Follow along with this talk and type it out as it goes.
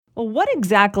Well, what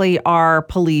exactly are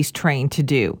police trained to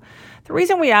do? The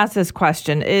reason we ask this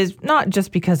question is not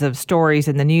just because of stories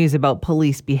in the news about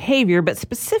police behavior, but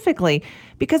specifically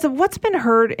because of what's been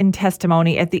heard in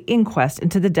testimony at the inquest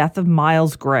into the death of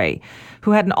Miles Gray, who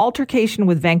had an altercation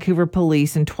with Vancouver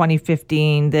police in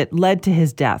 2015 that led to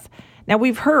his death. Now,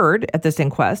 we've heard at this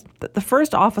inquest that the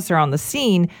first officer on the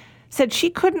scene said she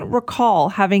couldn't recall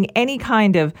having any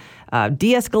kind of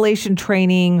de-escalation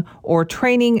training or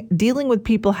training dealing with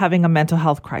people having a mental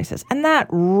health crisis. And that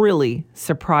really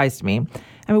surprised me.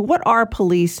 I mean, what are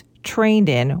police trained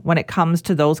in when it comes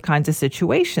to those kinds of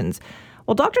situations?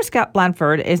 Well, Dr. Scott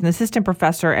Blanford is an assistant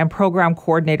professor and program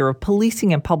coordinator of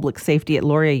policing and public safety at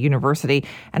Laurier University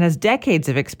and has decades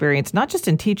of experience, not just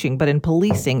in teaching, but in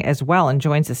policing as well, and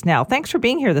joins us now. Thanks for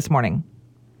being here this morning.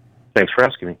 Thanks for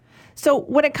asking me. So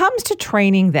when it comes to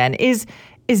training then, is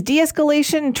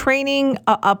de-escalation training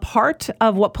a part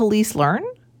of what police learn?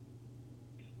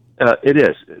 It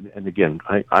is. And again,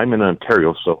 I'm in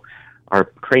Ontario, so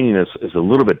our training is a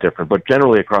little bit different, but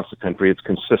generally across the country, it's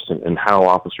consistent in how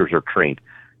officers are trained.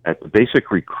 At the basic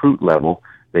recruit level,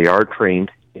 they are trained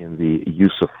in the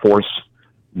use of force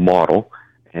model,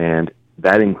 and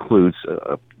that includes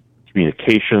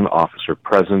communication, officer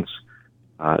presence,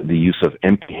 the use of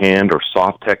empty hand or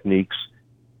soft techniques,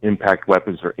 impact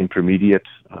weapons or intermediate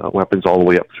weapons, all the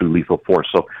way up through lethal force.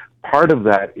 So part of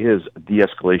that is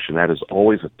de-escalation. That is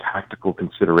always a tactical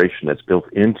consideration that's built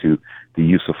into the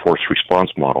use of force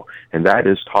response model. And that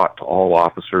is taught to all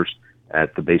officers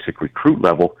at the basic recruit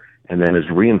level and then is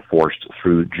reinforced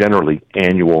through generally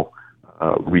annual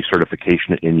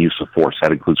recertification in use of force.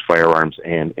 That includes firearms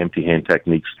and empty hand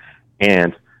techniques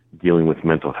and dealing with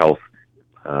mental health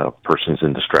persons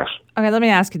in distress. Okay, let me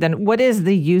ask you then, what is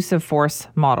the use of force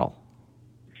model?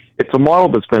 It's a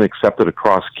model that's been accepted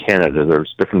across Canada.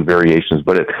 There's different variations,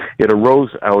 but it arose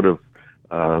out of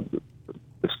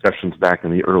discussions back in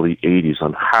the early 80s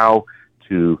on how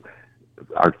to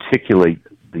articulate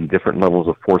the different levels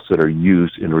of force that are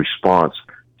used in response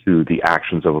to the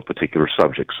actions of a particular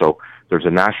subject. So there's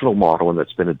a national model, and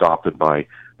that's been adopted by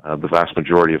the vast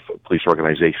majority of police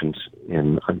organizations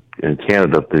in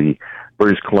Canada. The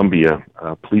British Columbia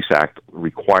Police Act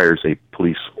requires a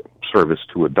police service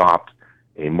to adopt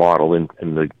a model, and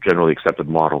the generally accepted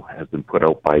model has been put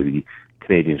out by the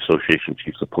Canadian Association of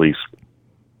Chiefs of Police.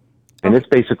 And it's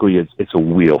basically, it's a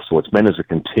wheel, so it's meant as a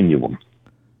continuum.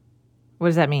 What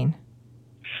does that mean?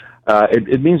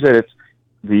 It means that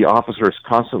the officer is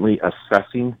constantly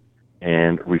assessing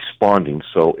and responding.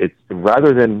 So it's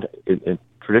rather than in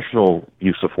traditional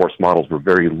use of force models were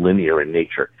very linear in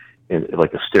nature,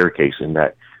 like a staircase, in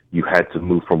that you had to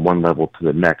move from one level to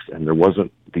the next, and there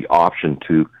wasn't the option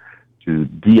to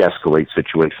de-escalate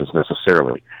situations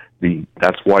necessarily.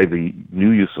 That's why the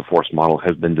new use of force model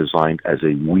has been designed as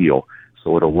a wheel,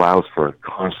 so it allows for a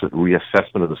constant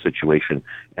reassessment of the situation,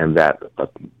 and that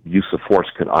use of force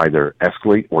can either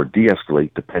escalate or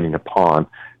de-escalate depending upon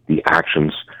the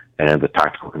actions and the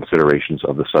tactical considerations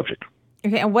of the subject.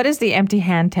 Okay, and what is the empty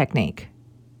hand technique?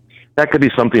 That could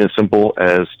be something as simple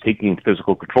as taking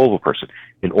physical control of a person.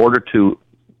 In order to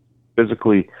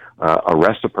physically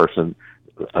arrest a person,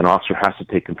 an officer has to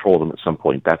take control of them at some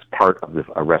point. That's part of the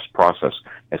arrest process.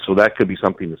 And so that could be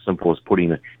something as simple as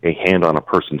putting a hand on a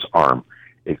person's arm.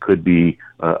 It could be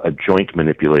a joint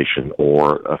manipulation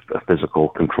or a physical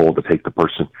control to take the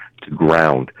person to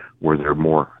ground where they're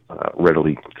more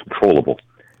readily controllable.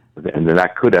 And then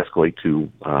that could escalate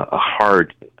to a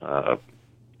hard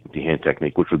empty hand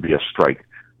technique, which would be a strike,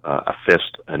 a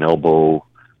fist, an elbow,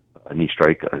 a knee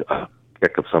strike, a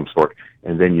kick of some sort.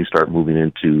 And then you start moving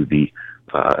into the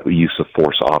use of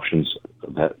force options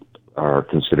that are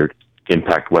considered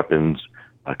impact weapons,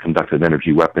 conductive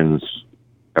energy weapons,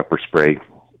 pepper spray,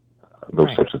 those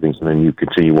right. types of things. And then you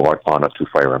continue on up to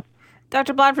firearm.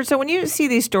 Dr. Blanford, so when you see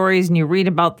these stories and you read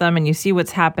about them and you see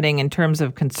what's happening in terms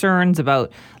of concerns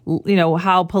about,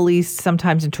 how police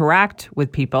sometimes interact with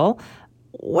people,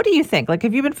 what do you think? Like,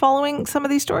 have you been following some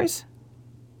of these stories?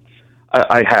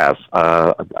 I have.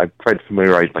 I've tried to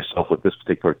familiarize myself with this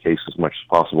particular case as much as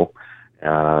possible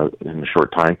in a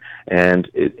short time. And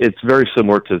it's very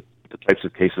similar to the types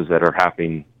of cases that are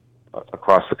happening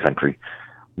across the country.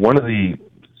 One of the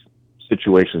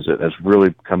situations that has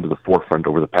really come to the forefront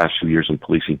over the past few years in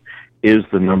policing is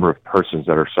the number of persons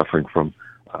that are suffering from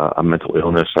a mental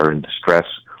illness, are in distress,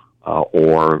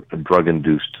 or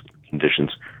drug-induced conditions.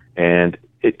 And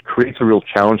it creates a real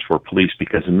challenge for police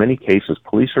because in many cases,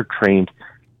 police are trained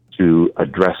to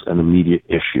address an immediate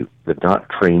issue. They're not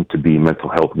trained to be mental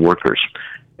health workers.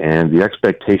 And the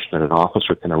expectation that an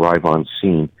officer can arrive on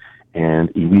scene and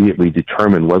immediately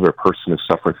determine whether a person is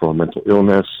suffering from a mental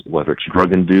illness, whether it's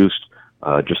drug-induced,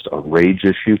 just a rage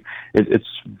issue. It's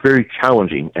very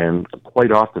challenging, and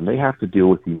quite often they have to deal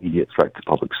with the immediate threat to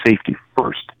public safety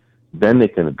first. Then they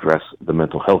can address the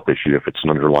mental health issue if it's an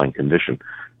underlying condition.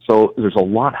 So there's a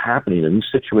lot happening, and these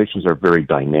situations are very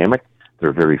dynamic,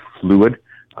 they're very fluid,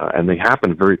 and they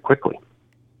happen very quickly.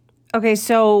 Okay,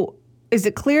 so is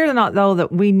it clear or not, though, that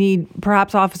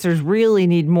perhaps officers really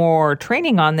need more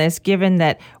training on this, given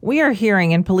that we are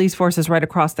hearing in police forces right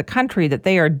across the country that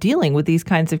they are dealing with these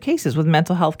kinds of cases, with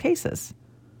mental health cases?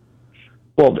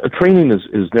 Well, training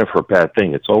is never a bad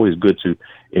thing. It's always good to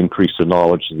increase the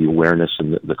knowledge, the awareness,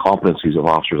 and the competencies of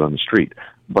officers on the street.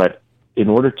 But in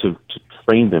order to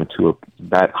train them to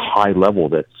that high level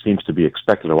that seems to be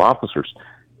expected of officers,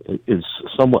 is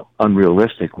somewhat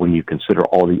unrealistic when you consider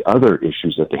all the other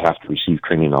issues that they have to receive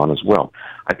training on as well.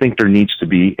 I think there needs to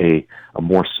be a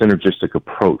more synergistic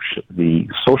approach. The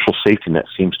social safety net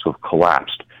seems to have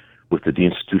collapsed with the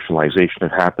deinstitutionalization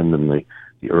that happened in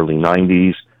the early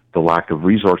 90s, the lack of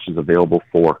resources available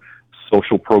for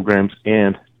social programs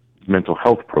and mental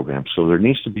health programs. So there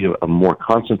needs to be a more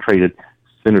concentrated,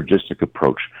 synergistic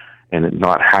approach, and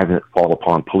not having it fall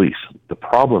upon police. The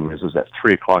problem is at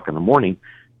 3 o'clock in the morning,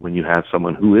 when you have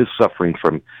someone who is suffering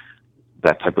from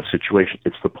that type of situation,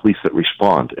 it's the police that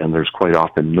respond, and there's quite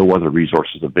often no other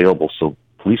resources available. So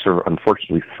police are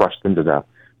unfortunately thrust into that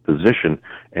position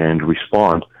and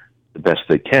respond the best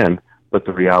they can, but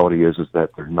the reality is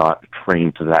that they're not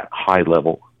trained to that high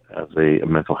level as a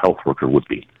mental health worker would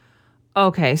be.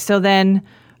 Okay, so then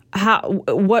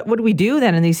what do we do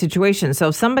then in these situations? So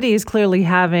if somebody is clearly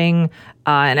having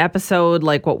an episode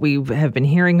like what we have been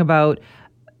hearing about,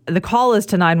 the call is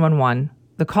to 911.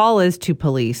 The call is to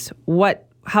police.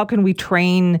 How can we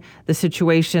train the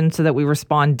situation so that we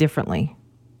respond differently?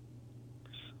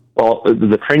 Well,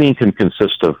 the training can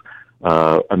consist of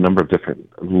a number of different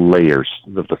layers.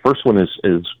 The first one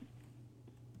is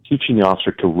teaching the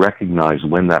officer to recognize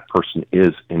when that person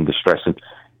is in distress, and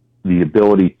the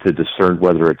ability to discern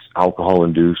whether it's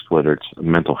alcohol-induced, whether it's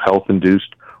mental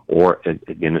health-induced, or,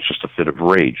 again, it's just a fit of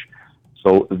rage.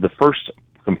 So the first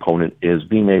component is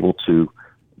being able to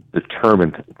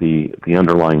determine the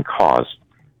underlying cause,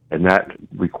 and that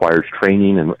requires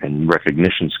training and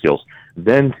recognition skills.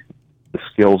 Then the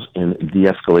skills in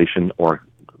de-escalation, or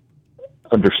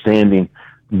understanding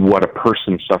what a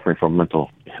person suffering from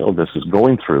mental illness is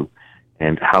going through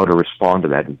and how to respond to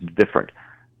that is different.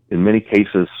 In many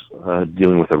cases,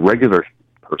 dealing with a regular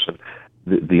person,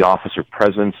 the officer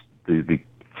presence, the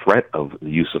threat of the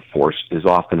use of force is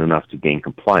often enough to gain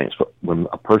compliance. But when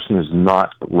a person is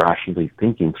not rationally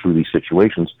thinking through these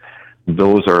situations,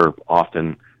 those are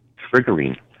often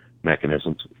triggering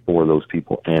mechanisms for those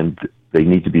people, and they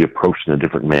need to be approached in a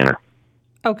different manner.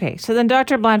 Okay, so then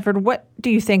Dr. Blanford, what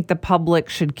do you think the public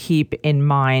should keep in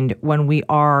mind when we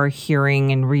are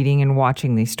hearing and reading and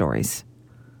watching these stories?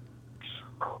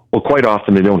 Well, quite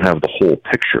often they don't have the whole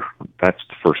picture. That's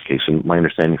the first case, and my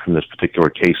understanding from this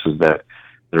particular case is that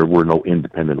there were no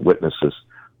independent witnesses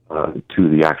to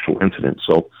the actual incident.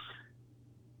 So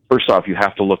first off, you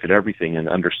have to look at everything and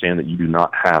understand that you do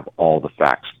not have all the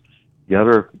facts. The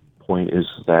other point is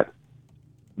that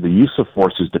the use of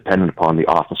force is dependent upon the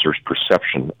officer's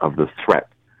perception of the threat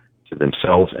to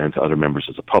themselves and to other members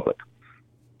of the public.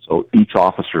 So each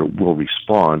officer will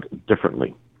respond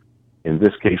differently. In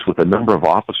this case, with a number of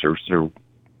officers,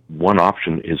 one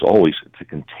option is always to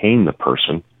contain the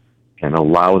person and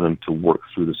allow them to work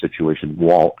through the situation,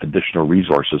 while additional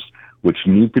resources, which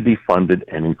need to be funded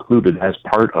and included as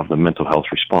part of the mental health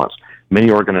response.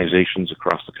 Many organizations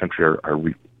across the country are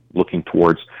looking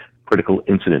towards critical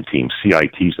incident teams,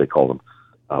 CITs they call them,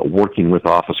 working with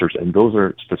officers, and those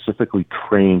are specifically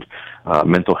trained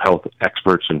mental health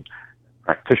experts and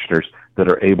practitioners that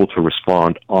are able to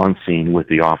respond on scene with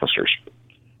the officers.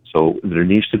 So there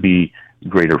needs to be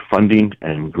greater funding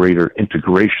and greater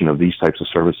integration of these types of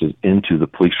services into the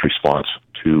police response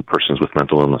to persons with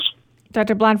mental illness.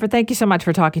 Dr. Blanford, thank you so much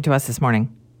for talking to us this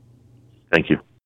morning. Thank you.